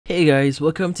Hey guys,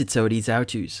 welcome to Toadie's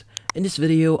How-Tos. In this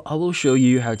video, I will show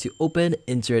you how to open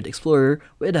Internet Explorer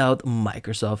without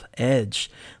Microsoft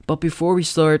Edge. But before we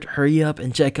start, hurry up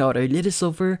and check out our latest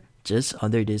software just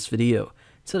under this video.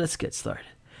 So let's get started.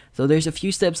 So there's a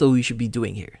few steps that we should be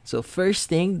doing here. So first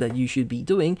thing that you should be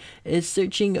doing is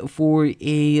searching for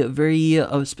a very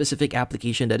specific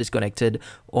application that is connected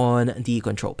on the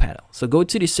control panel. So go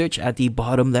to the search at the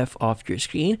bottom left of your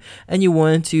screen and you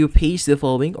want to paste the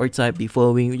following or type the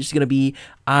following, which is going to be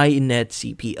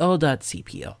inetcpl.cpl.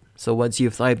 So once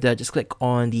you've typed that, just click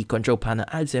on the control panel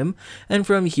item, and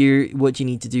from here what you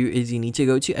need to do is you need to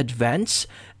go to advanced,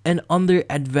 and under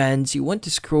advanced you want to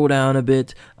scroll down a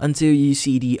bit until you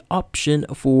see the option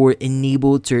for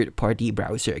enable third-party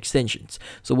browser extensions.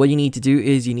 So what you need to do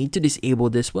is you need to disable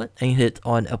this one and hit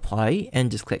on apply and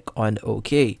just click on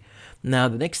OK. Now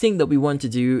the next thing that we want to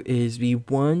do is we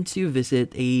want to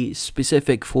visit a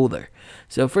specific folder.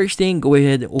 So first thing, go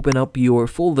ahead and open up your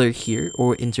folder here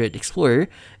or Internet Explorer,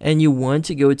 and you want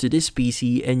to go to this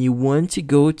PC and you want to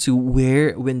go to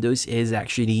where Windows is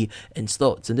actually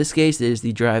installed. So in this case, there's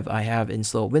the drive I have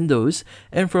installed Windows,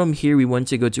 and from here we want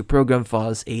to go to Program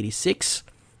Files 86,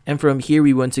 and from here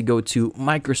we want to go to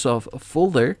Microsoft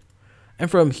folder, and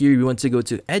from here we want to go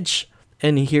to Edge,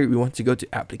 and here we want to go to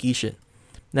Application.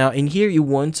 Now in here you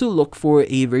want to look for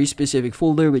a very specific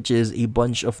folder, which is a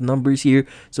bunch of numbers here.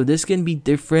 So this can be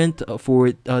different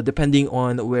for depending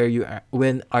on where you are,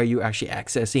 when are you actually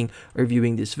accessing or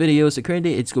viewing this video. So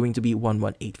currently it's going to be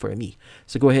 118 for me.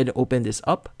 So go ahead and open this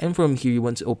up, and from here you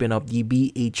want to open up the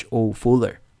BHO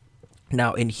folder.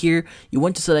 Now in here, you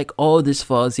want to select all these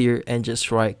files here and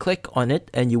just right click on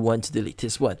it, and you want to delete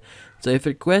this one. So if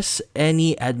it requests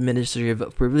any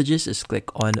administrative privileges, just click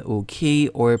on OK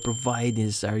or provide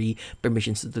necessary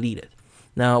permissions to delete it.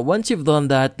 Now once you've done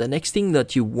that, the next thing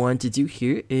that you want to do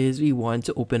here is we want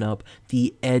to open up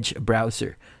the Edge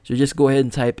browser. So just go ahead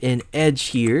and type in Edge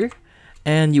here,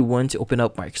 and you want to open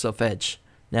up Microsoft Edge.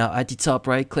 Now at the top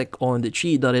right, click on the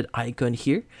three-dotted icon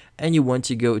here, and you want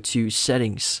to go to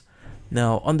Settings.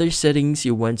 Now under settings,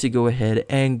 you want to go ahead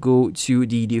and go to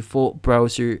the default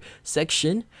browser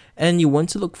section, and you want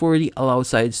to look for the allow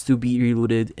sites to be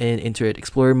reloaded in Internet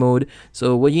Explorer mode.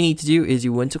 So what you need to do is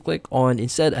you want to click on,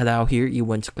 instead allow here, you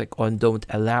want to click on don't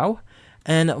allow,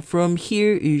 and from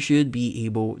here you should be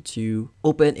able to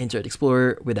open Internet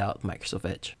Explorer without Microsoft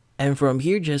Edge. And from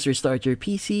here, just restart your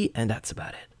PC, and that's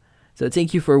about it. So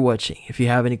thank you for watching. If you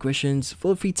have any questions,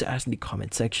 feel free to ask in the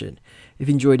comment section. If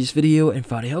you enjoyed this video and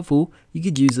found it helpful, you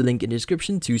could use the link in the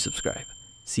description to subscribe.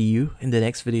 See you in the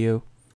next video.